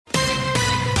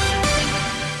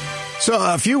So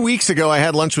a few weeks ago, I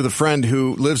had lunch with a friend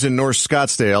who lives in North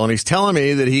Scottsdale, and he's telling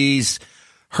me that he's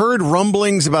heard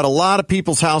rumblings about a lot of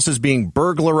people's houses being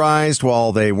burglarized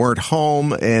while they weren't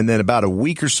home. And then about a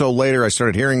week or so later, I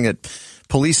started hearing that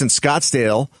police in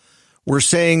Scottsdale were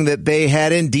saying that they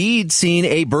had indeed seen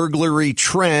a burglary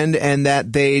trend and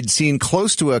that they'd seen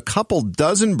close to a couple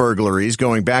dozen burglaries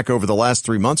going back over the last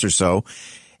 3 months or so.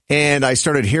 And I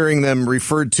started hearing them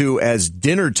referred to as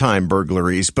dinner time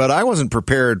burglaries, but I wasn't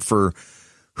prepared for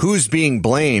who's being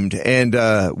blamed and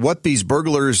what these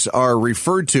burglars are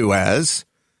referred to as.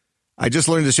 I just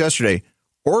learned this yesterday.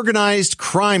 Organized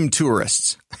crime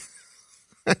tourists.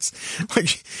 That's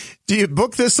like, do you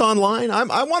book this online?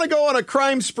 I want to go on a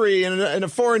crime spree in a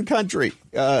foreign country.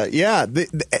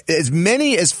 As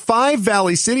many as 5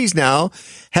 Valley cities now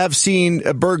have seen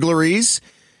burglaries.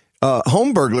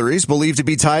 Home burglaries believed to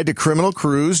be tied to criminal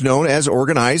crews known as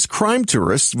organized crime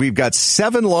tourists. We've got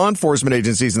 7 law enforcement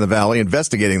agencies in the Valley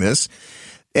investigating this.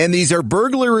 And these are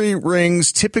burglary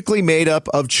rings typically made up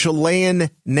of Chilean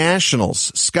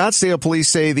nationals. Scottsdale police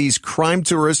say these crime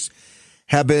tourists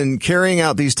have been carrying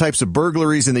out these types of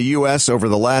burglaries in the U.S. over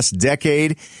the last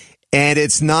decade. And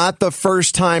it's not the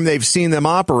first time they've seen them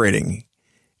operating.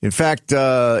 In fact,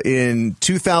 in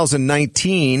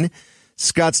 2019,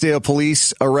 Scottsdale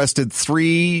police arrested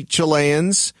 3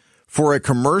 Chileans for a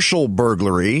commercial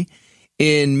burglary.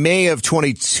 In May of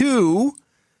 22,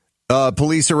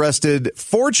 police arrested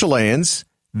 4 Chileans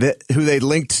who they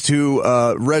linked to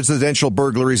residential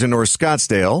burglaries in North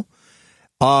Scottsdale.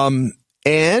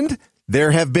 And there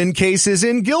have been cases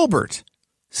in Gilbert,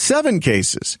 7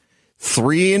 cases,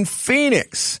 3 in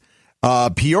Phoenix.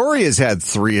 Peoria's had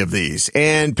 3 of these.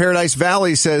 And Paradise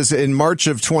Valley says in March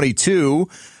of 22,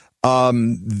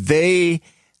 they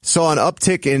saw an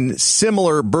uptick in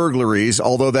similar burglaries,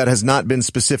 although that has not been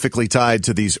specifically tied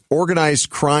to these organized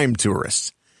crime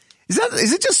tourists.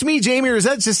 Is it just me, Jamie, or is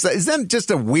that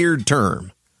just a weird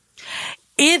term?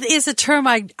 It is a term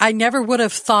I never would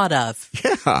have thought of.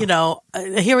 Yeah.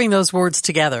 Hearing those words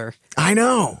together. I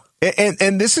know.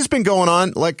 And this has been going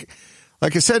on, like I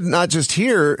said, not just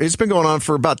here. It's been going on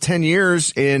for about 10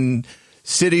 years in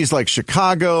cities like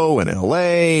Chicago and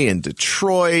L.A. and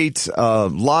Detroit, a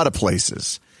lot of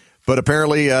places. But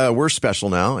apparently we're special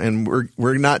now, and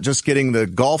we're not just getting the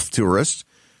golf tourists.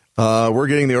 We're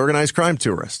getting the organized crime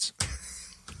tourists.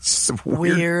 It's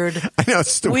weird. I know,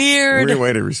 it's a weird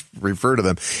way to refer to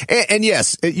them. And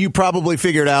yes, you probably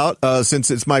figured out,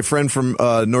 since it's my friend from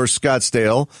North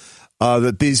Scottsdale,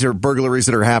 that these are burglaries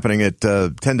that are happening at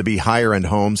tend to be higher-end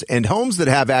homes and homes that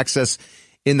have access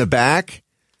in the back,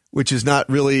 which is not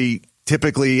really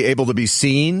typically able to be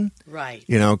seen. Right.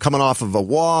 Coming off of a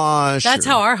wash. That's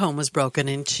how our home was broken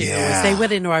into. Yeah. They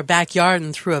went into our backyard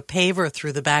and threw a paver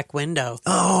through the back window.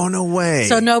 Oh, no way.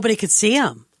 So nobody could see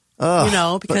them.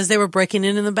 Because they were breaking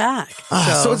in the back.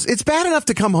 So it's bad enough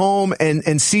to come home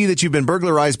and see that you've been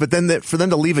burglarized, but then for them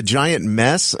to leave a giant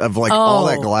mess of all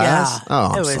that glass.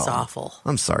 Yeah. It was awful.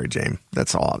 I'm sorry, James.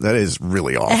 That's all. That is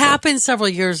really awful. It happened several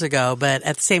years ago, but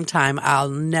at the same time, I'll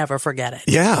never forget it.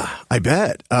 Yeah, I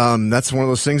bet. That's one of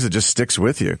those things that just sticks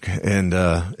with you. And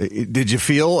did you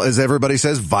feel, as everybody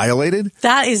says, violated?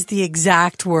 That is the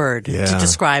exact word to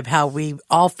describe how we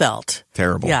all felt.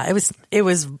 Terrible. Yeah, it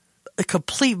was a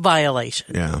complete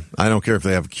violation. Yeah. I don't care if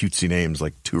they have cutesy names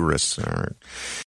like tourists.